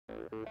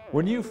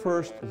When you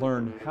first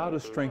learn how to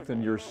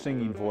strengthen your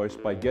singing voice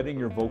by getting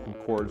your vocal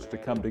cords to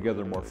come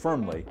together more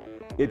firmly,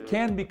 it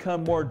can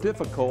become more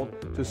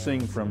difficult to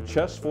sing from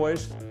chest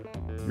voice,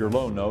 your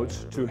low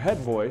notes, to head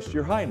voice,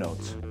 your high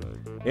notes.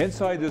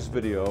 Inside this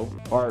video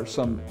are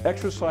some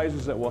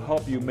exercises that will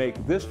help you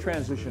make this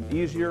transition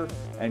easier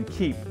and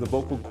keep the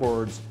vocal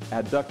cords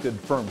adducted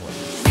firmly.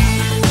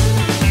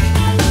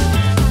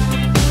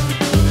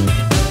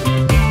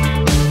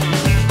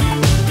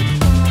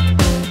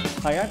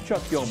 Hi, I'm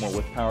Chuck Gilmore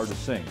with Power to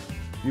Sing.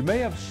 You may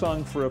have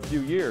sung for a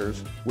few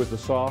years with a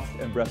soft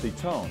and breathy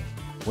tone.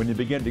 When you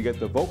begin to get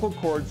the vocal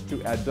cords to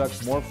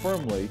adduct more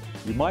firmly,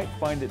 you might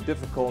find it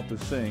difficult to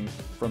sing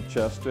from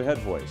chest to head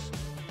voice.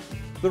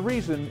 The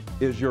reason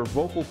is your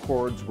vocal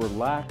cords were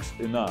lax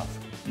enough.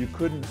 You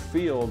couldn't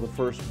feel the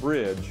first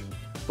bridge,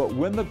 but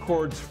when the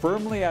cords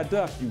firmly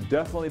adduct, you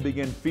definitely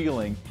begin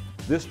feeling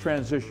this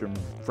transition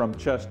from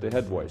chest to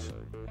head voice.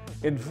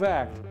 In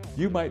fact,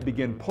 you might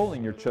begin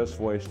pulling your chest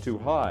voice too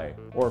high,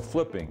 or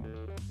flipping,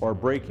 or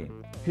breaking.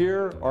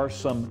 Here are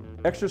some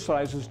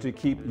exercises to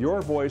keep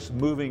your voice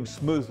moving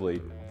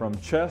smoothly from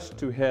chest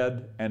to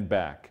head and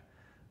back.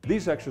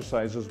 These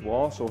exercises will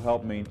also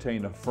help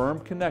maintain a firm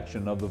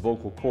connection of the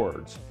vocal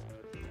cords.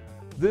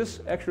 This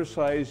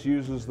exercise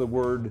uses the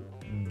word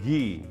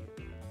G.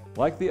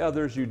 Like the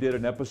others you did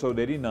in episode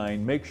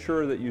 89, make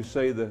sure that you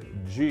say the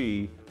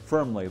G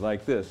firmly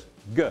like this,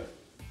 G,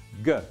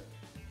 G,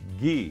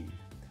 G.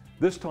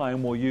 This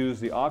time we'll use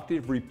the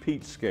octave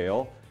repeat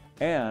scale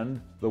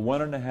and the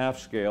 1.5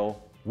 scale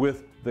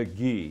with the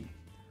G.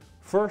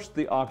 First,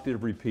 the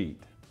octave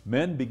repeat.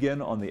 Men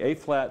begin on the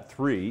A-flat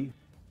 3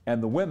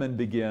 and the women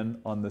begin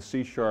on the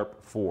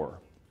C-sharp 4.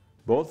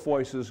 Both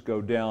voices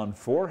go down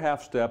 4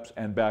 half steps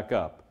and back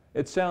up.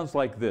 It sounds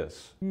like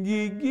this.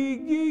 G, G,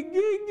 G,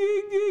 G,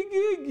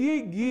 G, G,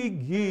 G, G,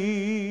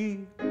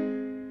 G.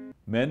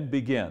 Men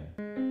begin.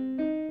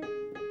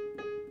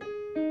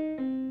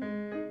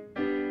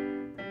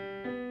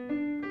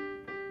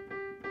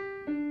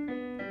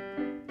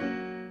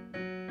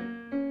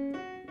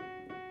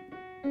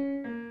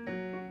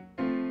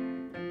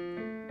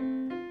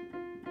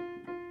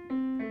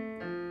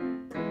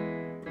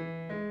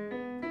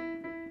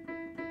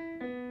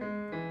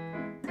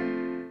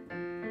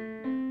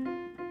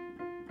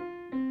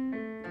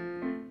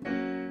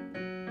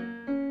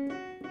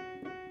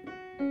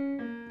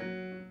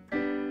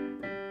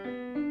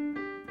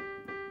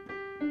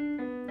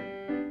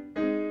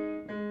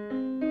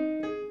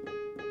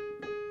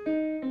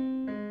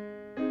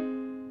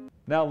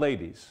 Now,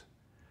 ladies.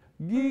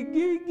 Gee,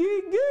 gee,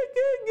 gee, gee,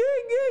 gee,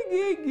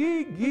 gee,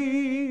 gee, gee,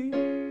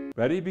 gee.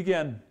 Ready?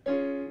 Begin.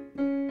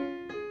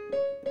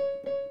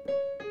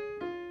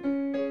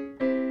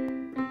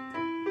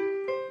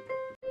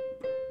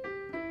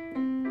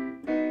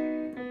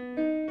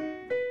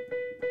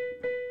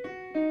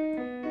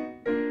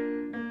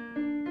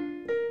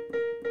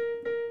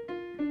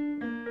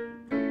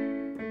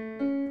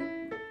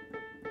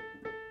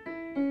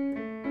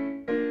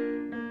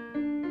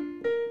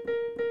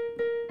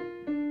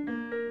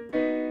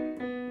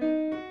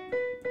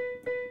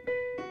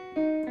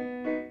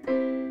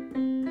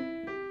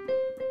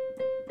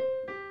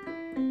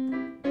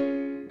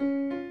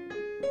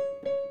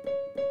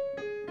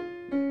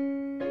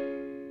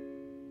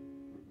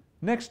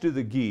 Next, do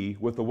the G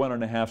with the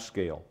 1.5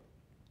 scale.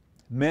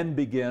 Men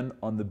begin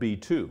on the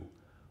B2.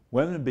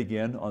 Women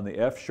begin on the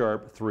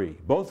F-sharp 3.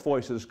 Both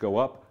voices go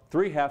up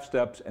 3 half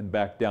steps and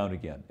back down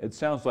again. It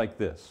sounds like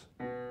this.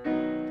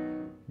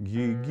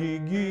 G, G,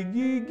 G, G,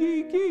 G,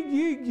 G,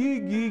 G, G,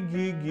 G,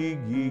 G, G,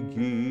 G,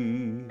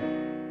 G.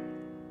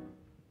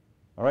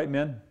 All right,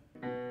 men.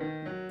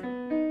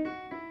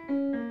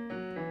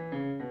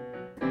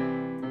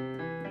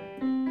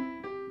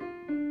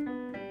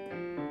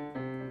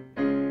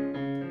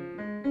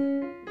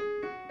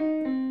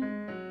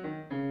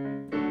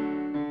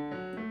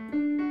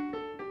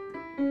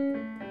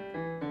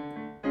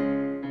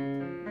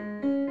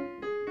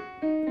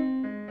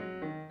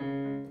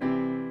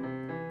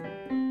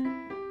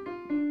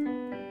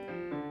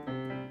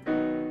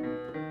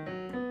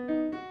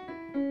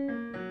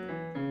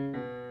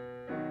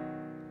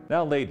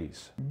 Now,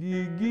 ladies.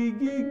 Gee, gee, gee,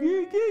 gee,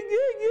 gee,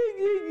 gee,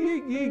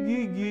 gee, gee,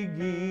 gee, gee,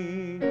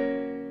 gee.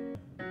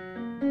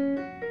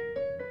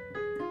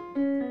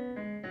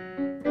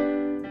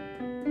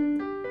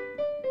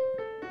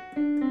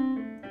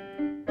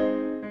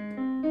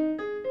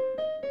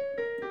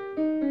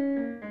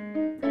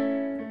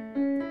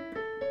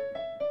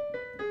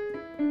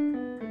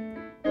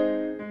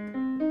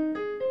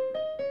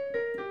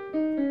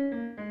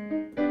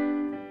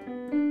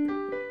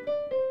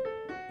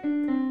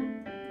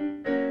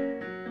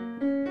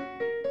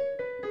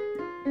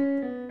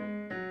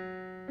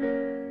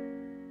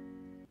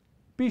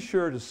 Be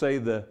sure to say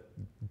the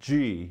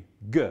G,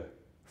 G,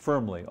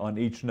 firmly on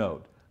each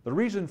note. The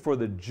reason for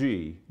the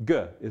G, G,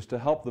 is to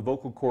help the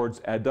vocal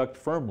cords adduct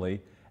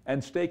firmly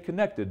and stay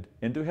connected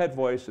into head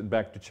voice and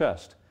back to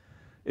chest.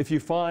 If you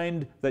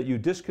find that you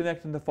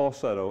disconnect in the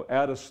falsetto,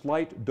 add a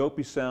slight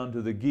dopey sound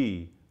to the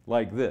G,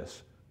 like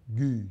this.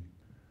 G.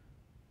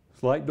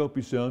 Slight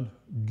dopey sound,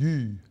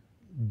 G,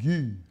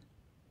 G,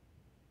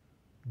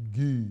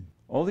 G.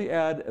 Only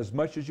add as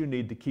much as you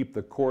need to keep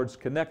the chords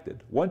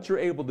connected. Once you're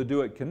able to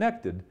do it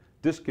connected,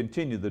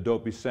 discontinue the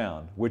dopey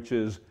sound, which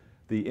is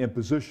the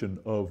imposition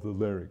of the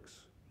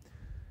larynx.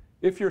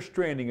 If you're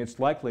straining, it's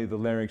likely the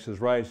larynx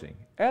is rising.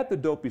 Add the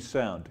dopey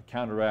sound to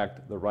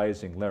counteract the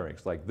rising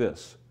larynx, like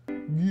this.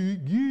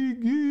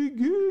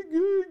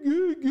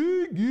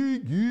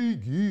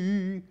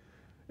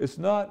 It's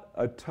not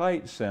a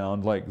tight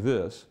sound like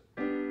this.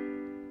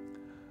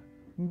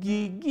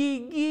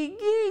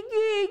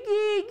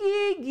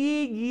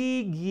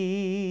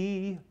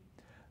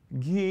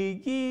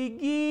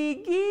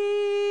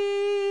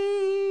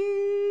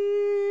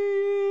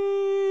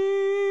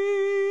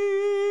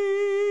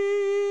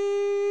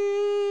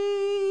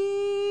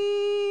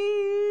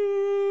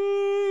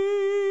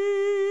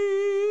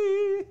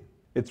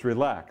 It's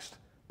relaxed,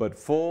 but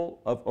full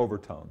of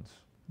overtones.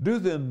 Do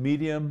them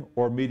medium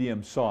or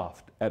medium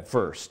soft at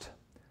first.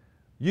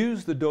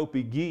 Use the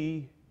dopey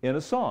G in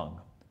a song.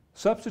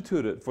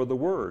 Substitute it for the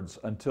words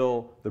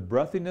until the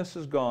breathiness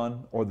is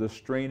gone or the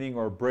straining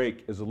or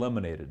break is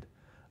eliminated.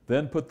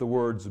 Then put the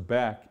words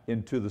back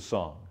into the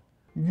song.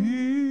 G,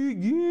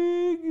 G,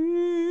 G,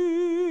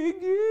 G,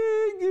 G,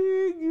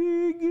 G,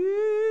 G, G,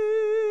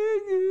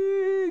 G,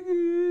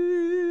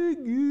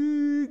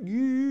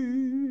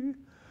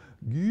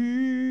 G, G,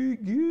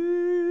 G.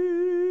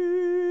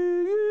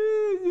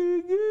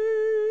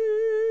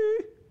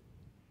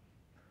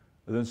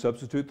 And then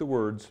substitute the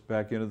words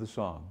back into the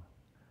song.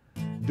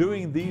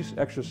 Doing these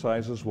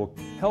exercises will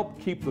help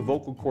keep the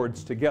vocal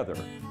cords together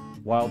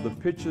while the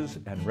pitches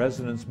and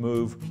resonance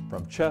move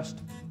from chest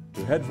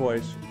to head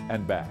voice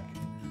and back.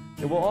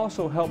 It will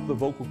also help the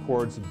vocal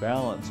cords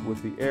balance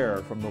with the air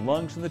from the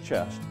lungs and the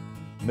chest,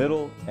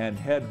 middle and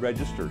head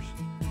registers.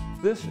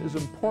 This is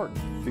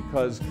important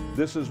because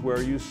this is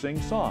where you sing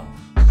songs.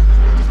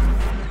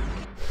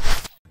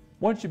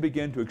 Once you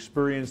begin to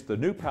experience the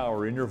new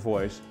power in your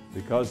voice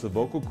because the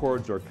vocal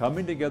cords are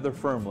coming together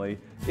firmly,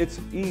 it's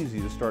easy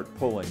to start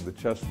pulling the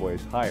chest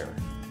voice higher.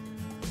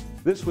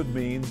 This would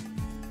mean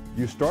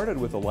you started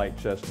with a light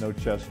chest, no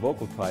chest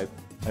vocal type,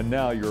 and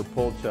now you're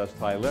full chest,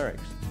 high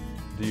larynx.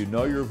 Do you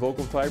know your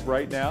vocal type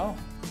right now?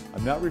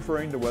 I'm not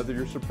referring to whether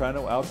you're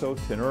soprano, alto,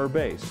 tenor, or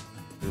bass.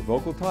 Your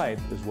vocal type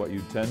is what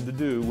you tend to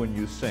do when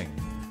you sing.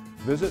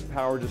 Visit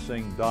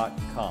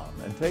powertosing.com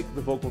and take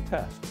the vocal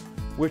test,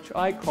 which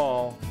I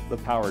call the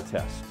power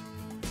test.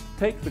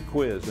 Take the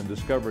quiz and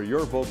discover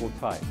your vocal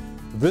type.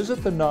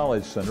 Visit the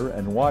Knowledge Center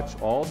and watch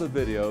all the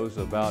videos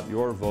about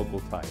your vocal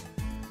type.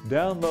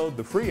 Download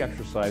the free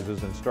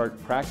exercises and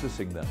start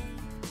practicing them.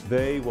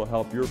 They will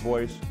help your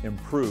voice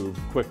improve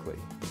quickly.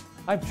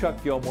 I'm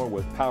Chuck Gilmore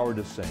with Power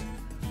to Sing.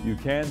 You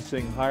can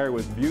sing higher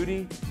with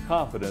beauty,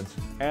 confidence,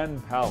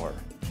 and power.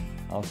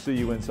 I'll see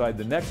you inside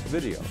the next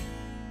video.